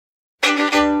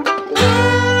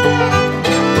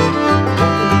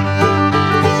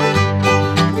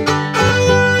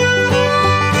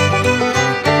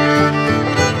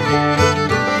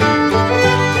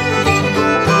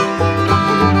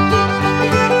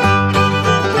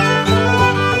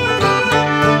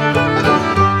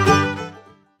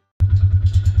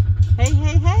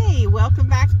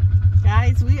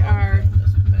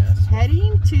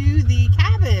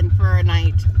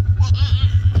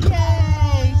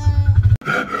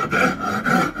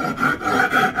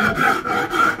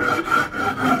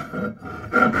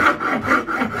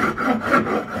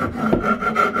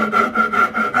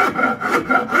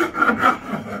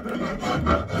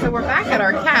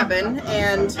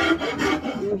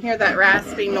You can hear that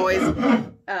rasping noise.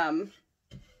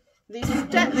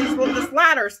 This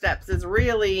ladder steps is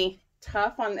really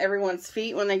tough on everyone's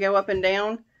feet when they go up and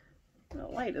down. The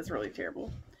light is really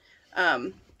terrible.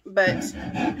 But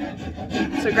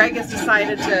so Greg has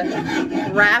decided to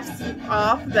rasp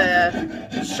off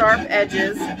the sharp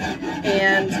edges,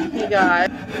 and he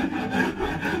got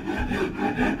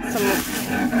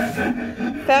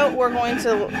some felt we're going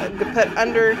to put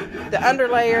under the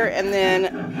underlayer, and then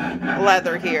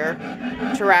leather here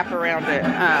to wrap around it.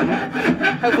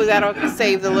 Hopefully that'll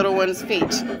save the little one's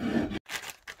feet.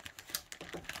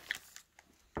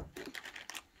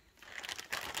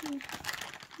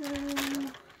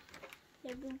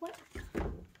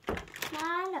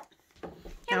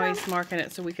 Now he's marking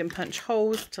it so we can punch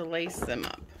holes to lace them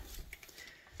up.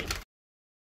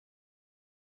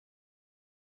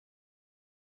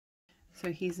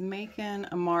 So he's making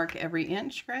a mark every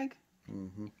inch, Greg?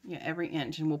 Mm-hmm. Yeah, every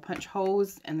inch. And we'll punch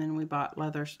holes, and then we bought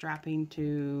leather strapping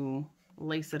to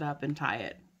lace it up and tie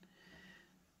it.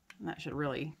 And that should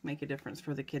really make a difference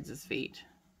for the kids' feet.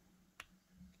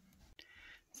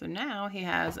 So now he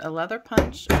has a leather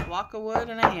punch, a block of wood,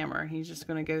 and a hammer. He's just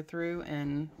going to go through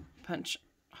and punch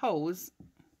holes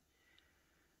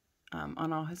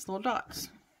on all his little dots.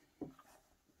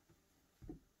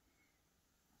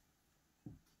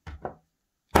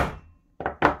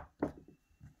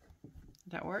 Did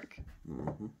that work?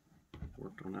 Mm-hmm.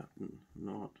 Worked on that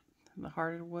knot. The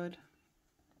hearted wood.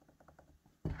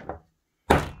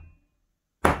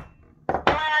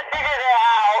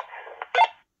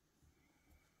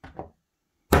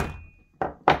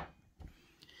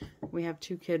 We have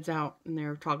two kids out, and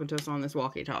they're talking to us on this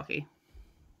walkie-talkie.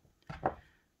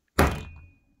 That's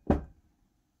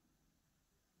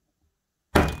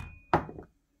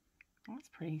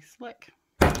pretty slick.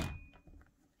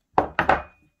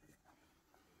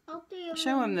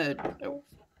 Show him the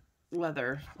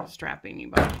leather strapping you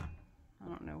bought. I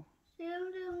don't know.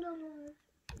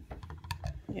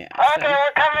 Yeah. Okay,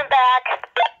 we're coming back.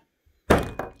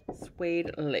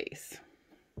 Suede lace.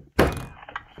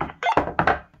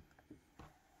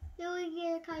 Did we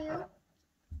get a coyote?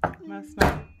 That's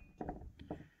not.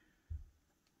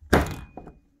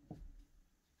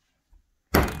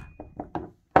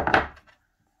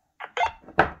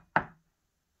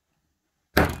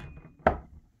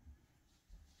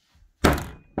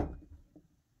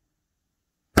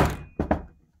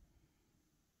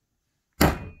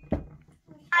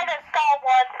 I just saw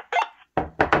one.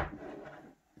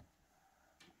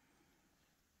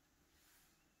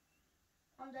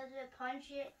 Does it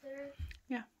punch it through?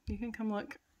 Yeah, you can come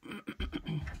look.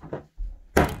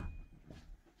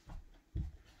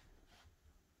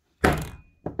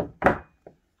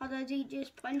 Or does he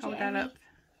just punch Hold it that every... up.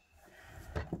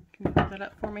 Can you hold that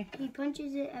up for me? He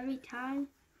punches it every time?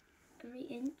 Every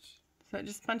inch? So it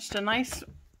just punched a nice...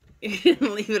 You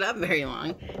didn't leave it up very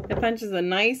long. It punches a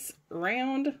nice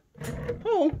round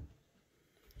hole.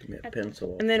 Give me a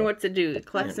pencil. And then what's it do? It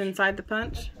collects inside the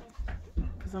punch?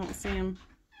 Because I don't see him.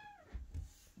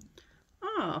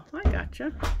 Oh, I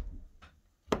gotcha.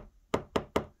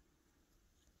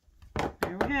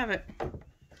 There we have it.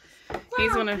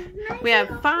 He's gonna. We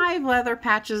have 5 leather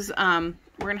patches. We're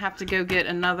gonna have to go get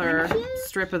another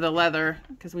strip of the leather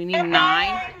because we need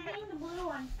 9.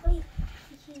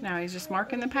 Now he's just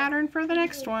marking the pattern for the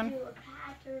next one.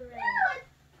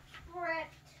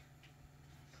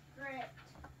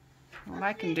 What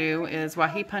I can do is while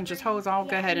he punches holes, I'll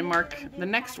go ahead and mark the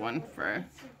next one for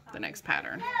the next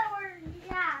pattern.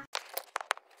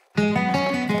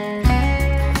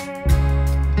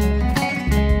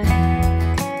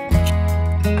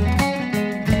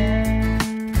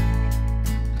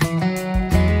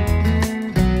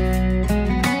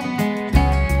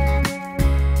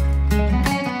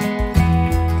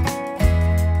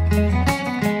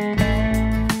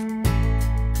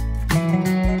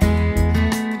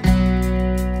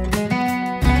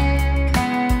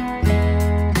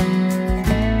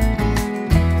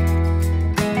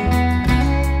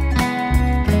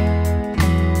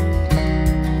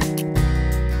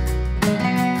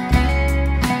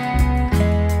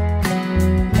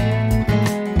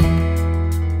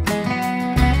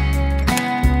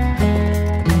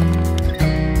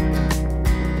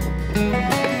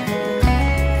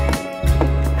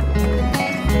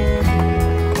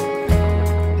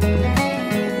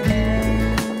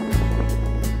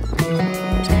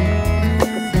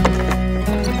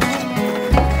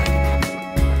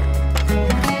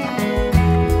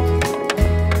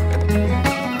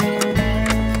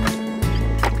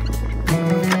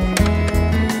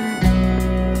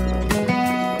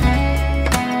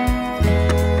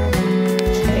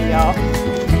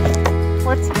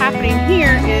 what's happening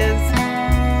here is,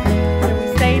 so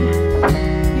we stayed a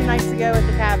few nights ago at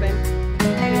the cabin,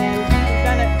 and we've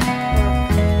done it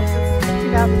since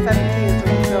 2017 is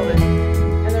when we built it,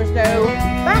 and there's no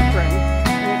bathroom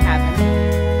in the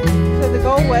cabin. So the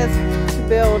goal was to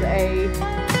build a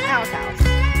outhouse.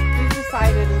 We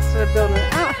decided instead of building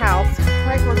an outhouse,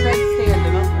 right where Greg's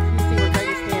standing, I don't know if you see where Greg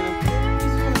is standing, he's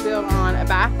just going to build on a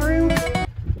bathroom.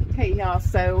 Okay, y'all,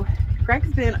 so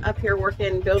Greg's been up here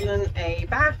working, building a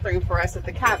bathroom for us at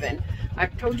the cabin.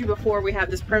 I've told you before, we have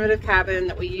this primitive cabin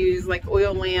that we use like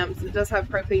oil lamps. It does have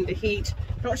propane to heat.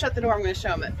 Don't shut the door, I'm going to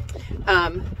show them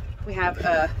it. We have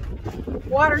a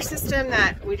water system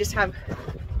that we just have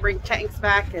bring tanks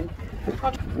back, and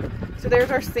so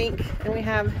there's our sink, and we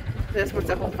have this, what's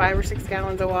that, whole 5 or 6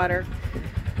 gallons of water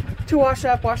to wash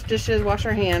up, wash dishes, wash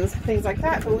our hands, things like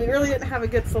that. But we really didn't have a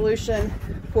good solution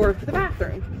for the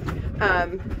bathroom.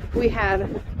 We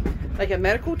had like a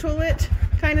medical toilet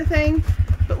kind of thing,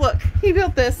 but look, he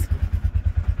built this.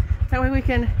 That way we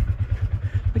can,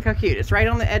 look how cute, it's right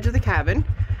on the edge of the cabin.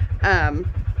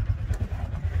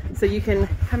 So you can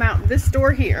come out this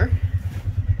door here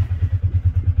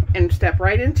and step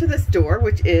right into this door,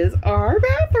 which is our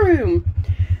bathroom.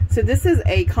 So this is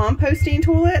a composting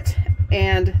toilet,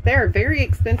 and they're very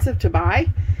expensive to buy,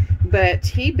 but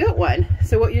he built one.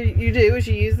 So what you do is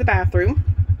you use the bathroom.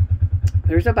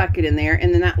 There's a bucket in there,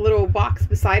 and then that little box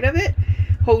beside of it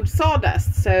holds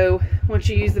sawdust. So once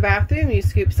you use the bathroom, you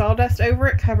scoop sawdust over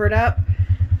it, cover it up.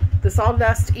 The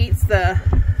sawdust eats the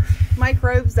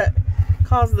microbes that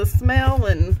cause the smell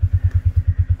and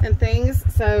things.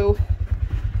 So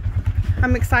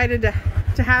I'm excited to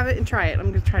have it and try it.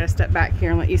 I'm going to try to step back here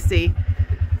and let you see.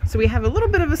 So we have a little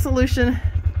bit of a solution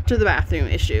to the bathroom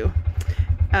issue.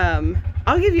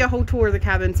 I'll give you a whole tour of the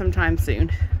cabin sometime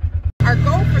soon. Our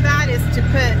goal for that is to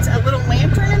put a little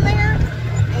lantern in there